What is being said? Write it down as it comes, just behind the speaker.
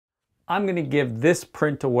I'm going to give this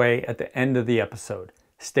print away at the end of the episode.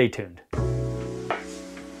 Stay tuned.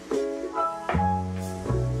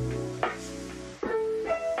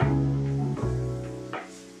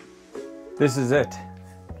 This is it.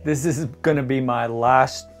 This is going to be my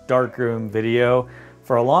last darkroom video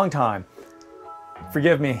for a long time.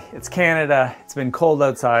 Forgive me, it's Canada, it's been cold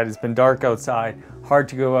outside, it's been dark outside, hard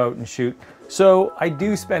to go out and shoot. So I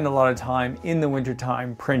do spend a lot of time in the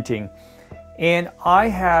wintertime printing. And I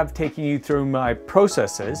have taken you through my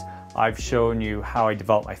processes. I've shown you how I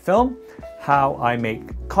develop my film, how I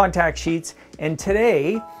make contact sheets, and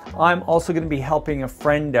today I'm also going to be helping a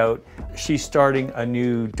friend out. She's starting a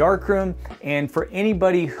new darkroom, and for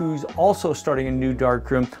anybody who's also starting a new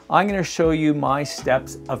darkroom, I'm going to show you my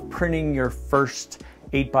steps of printing your first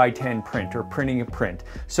 8x10 print or printing a print.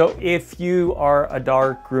 So if you are a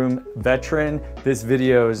darkroom veteran, this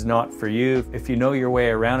video is not for you. If you know your way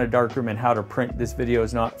around a darkroom and how to print, this video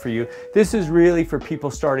is not for you. This is really for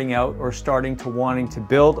people starting out or wanting to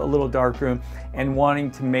build a little darkroom and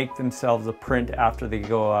wanting to make themselves a print after they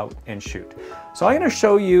go out and shoot. So I'm going to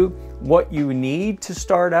show you what you need to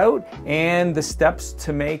start out and the steps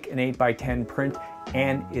to make an 8x10 print,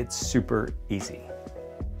 and it's super easy.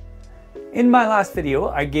 In my last video,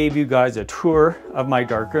 I gave you guys a tour of my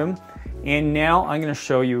darkroom, and now I'm going to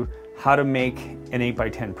show you how to make an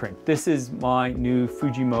 8x10 print. This is my new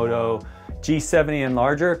Fujimoto G70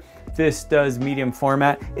 enlarger. This does medium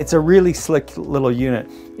format. It's a really slick little unit.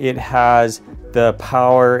 It has the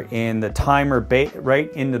power and the timer right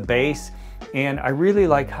in the base, and I really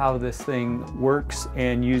like how this thing works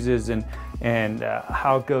and uses and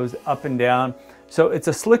how it goes up and down. So it's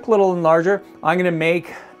a slick little enlarger. I'm going to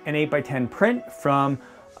make an 8x10 print from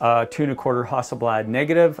a 2 1/4 Hasselblad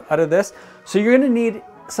negative out of this. So you're going to need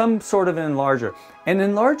some sort of an enlarger. And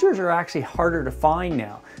enlargers are actually harder to find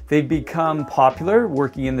now. They've become popular.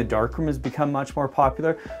 Working in the darkroom has become much more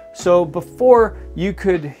popular. So before, you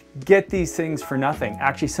could get these things for nothing.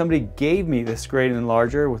 Actually, somebody gave me this great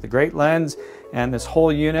enlarger with a great lens and this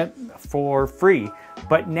whole unit for free.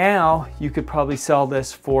 But now you could probably sell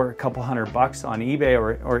this for a couple $100 on eBay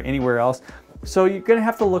or anywhere else. So you're going to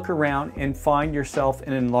have to look around and find yourself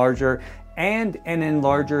an enlarger, and an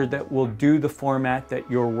enlarger that will do the format that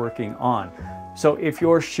you're working on. So if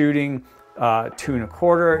you're shooting 2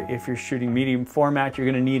 1/4, if you're shooting medium format, you're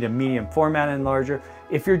going to need a medium format enlarger.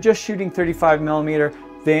 If you're just shooting 35mm,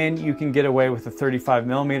 then you can get away with a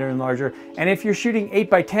 35mm enlarger. And if you're shooting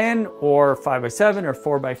 8x10 or 5x7 or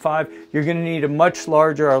 4x5, you're going to need a much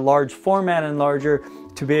larger, a large format enlarger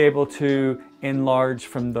to be able to enlarge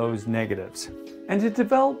from those negatives. And to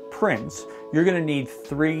develop prints, you're going to need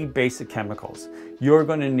 3 basic chemicals. You're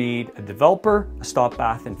going to need a developer, a stop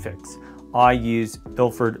bath, and fix. I use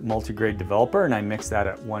Ilford multigrade developer, and I mix that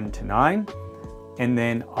at 1:9. And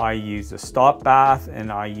then I use a stop bath,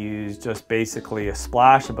 and I use just basically a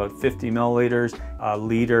splash, about 50 milliliters, a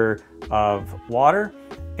liter of water.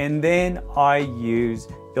 And then I use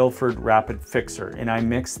Ilford rapid fixer, and I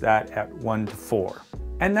mix that at 1:4.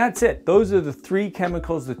 And that's it. Those are the 3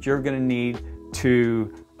 chemicals that you're going to need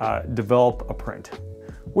to develop a print.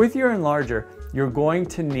 With your enlarger, you're going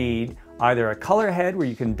to need either a color head where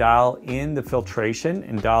you can dial in the filtration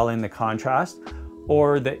and dial in the contrast,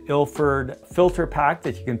 or the Ilford filter pack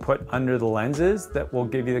that you can put under the lenses that will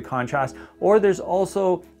give you the contrast. Or there's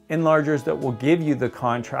also enlargers that will give you the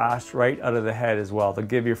contrast right out of the head as well. They'll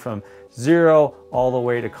give you from 0 all the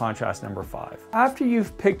way to contrast number 5. After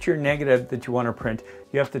you've picked your negative that you want to print,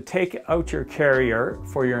 you have to take out your carrier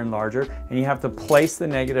for your enlarger, and you have to place the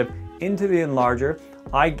negative into the enlarger.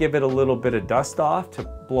 I give it a little bit of dust off to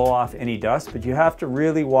blow off any dust, but you have to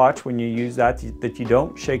really watch when you use that you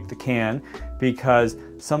don't shake the can, because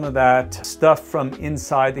some of that stuff from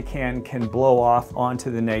inside the can blow off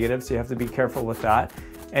onto the negative, so you have to be careful with that.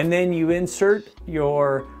 And then you insert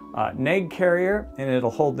your neg carrier, and it'll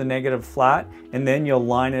hold the negative flat, and then you'll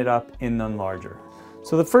line it up in the enlarger.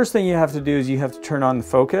 So the first thing you have to do is you have to turn on the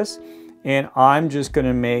focus, and I'm just going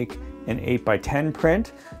to make an 8x10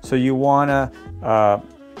 print. So you want to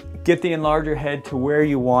get the enlarger head to where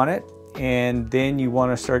you want it, and then you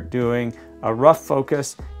want to start doing a rough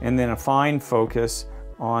focus and then a fine focus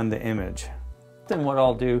on the image. Then what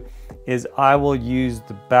I'll do is I will use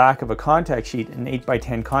the back of a contact sheet, an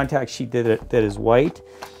 8x10 contact sheet that is white,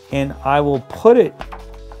 and I will put it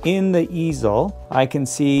in the easel. I can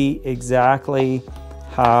see exactly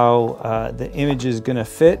how the image is going to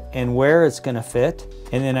fit and where it's going to fit,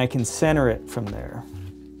 and then I can center it from there.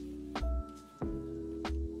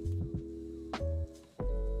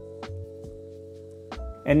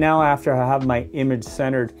 And now after I have my image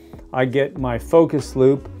centered, I get my focus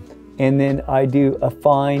loop and then I do a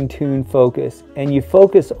fine-tune focus, and you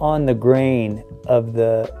focus on the grain of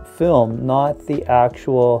the film, not the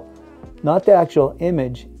actual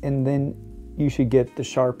image, and then you should get the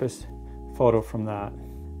sharpest photo from that.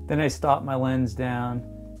 Then I stop my lens down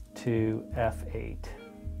to f8.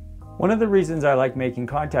 One of the reasons I like making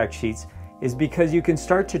contact sheets is because you can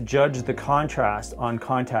start to judge the contrast on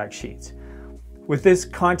contact sheets. With this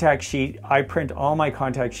contact sheet, I print all my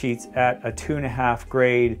contact sheets at a 2.5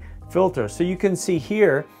 grade filter. So you can see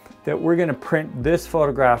here that we're going to print this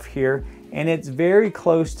photograph here, and it's very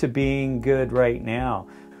close to being good right now.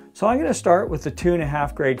 So I'm going to start with the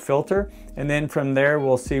 2.5 grade filter, and then from there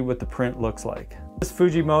we'll see what the print looks like. This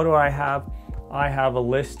Fujimoto I have a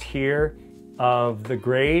list here of the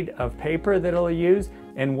grade of paper that I'll use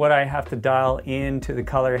and what I have to dial into the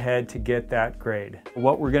color head to get that grade.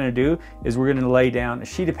 What we're going to do is we're going to lay down a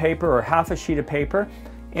sheet of paper or half a sheet of paper,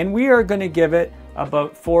 and we are going to give it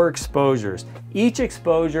about 4 exposures, each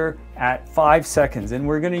exposure at 5 seconds. And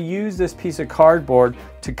we're going to use this piece of cardboard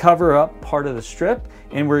to cover up part of the strip,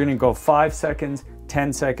 and we're going to go 5 seconds,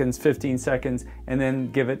 10 seconds, 15 seconds, and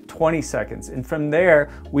then give it 20 seconds. And from there,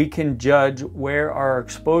 we can judge where our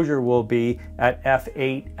exposure will be at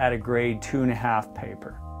f8 at a grade 2.5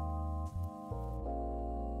 paper.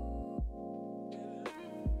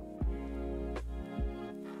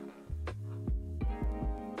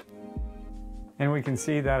 And we can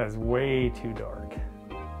see that is way too dark.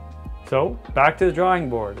 So back to the drawing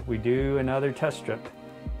board. We do another test strip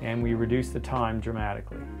and we reduce the time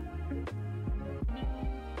dramatically.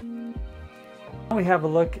 We have a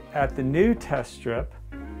look at the new test strip,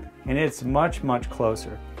 and it's much, much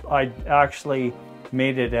closer. I actually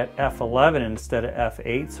made it at f11 instead of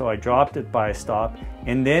f8, so I dropped it by a stop.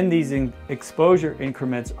 And then these exposure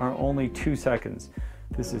increments are only 2 seconds.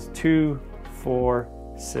 This is 2,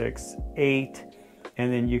 4, 6, 8,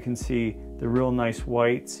 and then you can see the real nice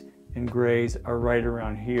whites and grays are right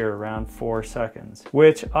around here, around 4 seconds,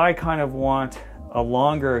 which I kind of want a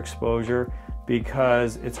longer exposure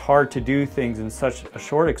because it's hard to do things in such a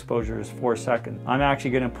short exposure as 4 seconds. I'm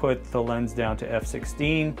actually going to put the lens down to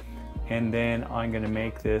f16, and then I'm going to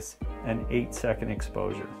make this an 8-second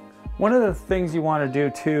exposure. One of the things you want to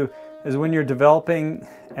do too is when you're developing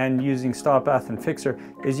and using stop, bath, and fixer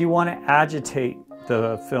is you want to agitate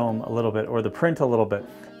the film a little bit, or the print a little bit.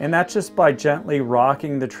 And that's just by gently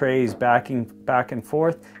rocking the trays back and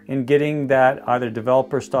forth and getting that either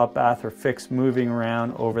developer, stop, bath, or fix moving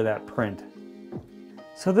around over that print.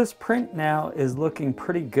 So this print now is looking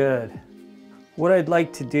pretty good. What I'd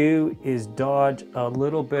like to do is dodge a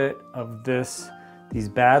little bit of these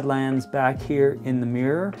badlands back here in the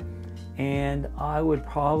mirror, and I would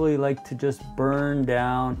probably like to just burn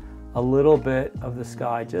down a little bit of the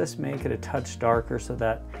sky, just make it a touch darker so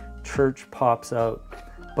that church pops out.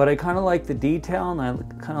 But I kind of like the detail, and I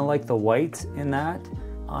kind of like the whites in that.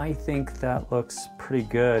 I think that looks pretty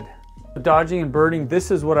good. Dodging and burning,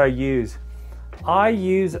 this is what I use. I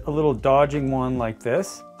use a little dodging one like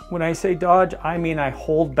this. When I say dodge, I mean I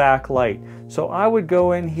hold back light. So I would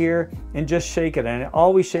go in here and just shake it, and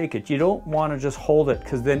always shake it. You don't want to just hold it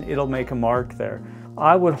because then it'll make a mark there.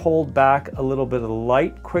 I would hold back a little bit of the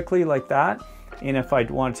light quickly like that. And if I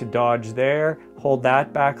want to dodge there, hold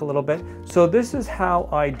that back a little bit. So this is how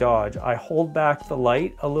I dodge. I hold back the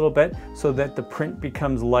light a little bit so that the print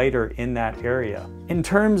becomes lighter in that area. In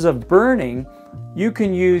terms of burning, you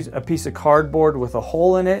can use a piece of cardboard with a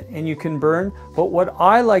hole in it and you can burn, but what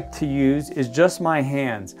I like to use is just my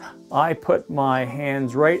hands. I put my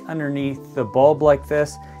hands right underneath the bulb like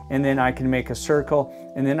this, and then I can make a circle,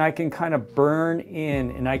 and then I can kind of burn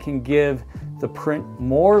in, and I can give the print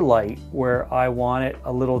more light where I want it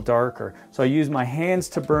a little darker. So I use my hands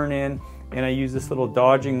to burn in, and I use this little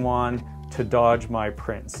dodging wand to dodge my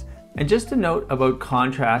prints. And just a note about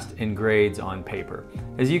contrast and grades on paper.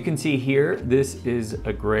 As you can see here, this is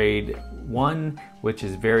a grade 1, which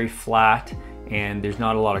is very flat, and there's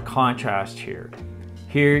not a lot of contrast here.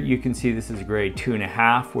 Here you can see this is a grade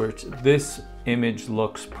 2.5, which this image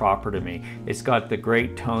looks proper to me. It's got the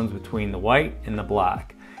great tones between the white and the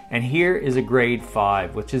black. And here is a grade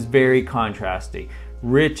 5, which is very contrasty.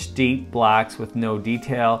 Rich, deep blacks with no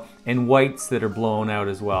detail, and whites that are blown out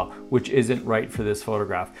as well, which isn't right for this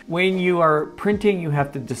photograph. When you are printing, you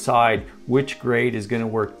have to decide which grade is going to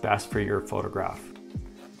work best for your photograph.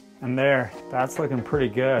 And there, that's looking pretty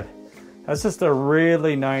good. That's just a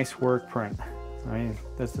really nice work print. I mean,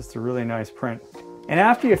 that's just a really nice print. And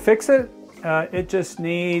after you fix it, it just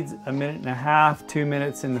needs 1.5 minutes, 2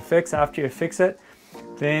 minutes in the fix. After you fix it,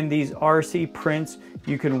 then these RC prints,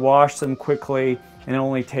 you can wash them quickly, and it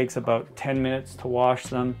only takes about 10 minutes to wash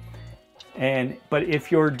them. But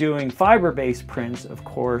if you're doing fiber-based prints, of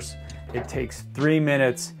course, it takes 3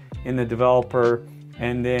 minutes in the developer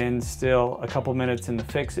and then still a couple minutes in the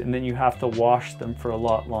fix, and then you have to wash them for a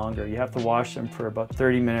lot longer. You have to wash them for about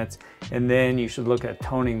 30 minutes, and then you should look at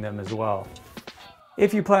toning them as well.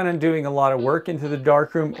 If you plan on doing a lot of work into the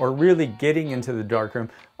darkroom or really getting into the darkroom,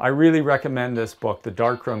 I really recommend this book, The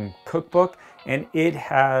Darkroom Cookbook, and it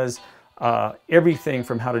has everything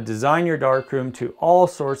from how to design your darkroom to all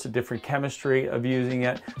sorts of different chemistry of using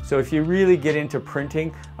it. So if you really get into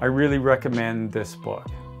printing, I really recommend this book.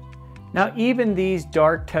 Now, even these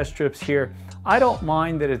dark test strips here, I don't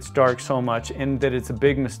mind that it's dark so much and that it's a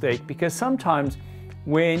big mistake, because sometimes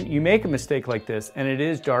when you make a mistake like this and it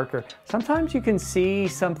is darker, sometimes you can see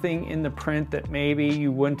something in the print that maybe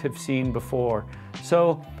you wouldn't have seen before.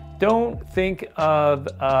 So don't think of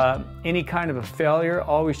any kind of a failure.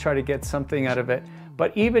 Always try to get something out of it.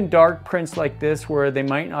 But even dark prints like this, where they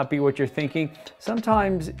might not be what you're thinking,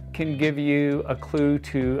 sometimes can give you a clue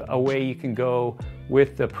to a way you can go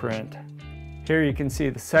with the print. Here you can see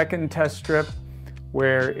the second test strip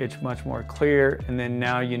where it's much more clear, and then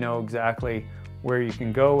now you know exactly where you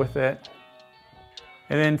can go with it.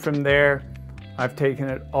 And then from there, I've taken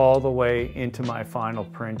it all the way into my final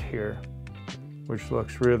print here, which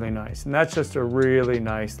looks really nice. And that's just a really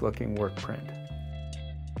nice looking work print.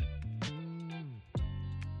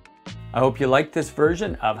 I hope you liked this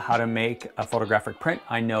version of how to make a photographic print.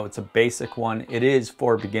 I know it's a basic one. It is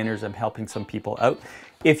for beginners. I'm helping some people out.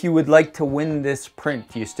 If you would like to win this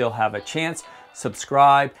print, you still have a chance.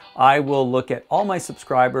 Subscribe. I will look at all my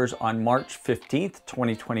subscribers on March 15th,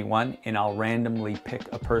 2021, and I'll randomly pick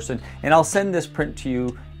a person, and I'll send this print to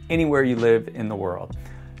you anywhere you live in the world.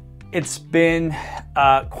 It's been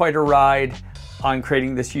quite a ride on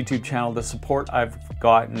creating this YouTube channel. The support I've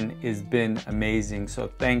gotten has been amazing. So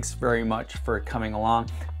thanks very much for coming along.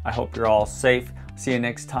 I hope you're all safe. See you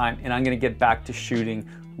next time. And I'm gonna get back to shooting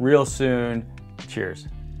real soon. Cheers.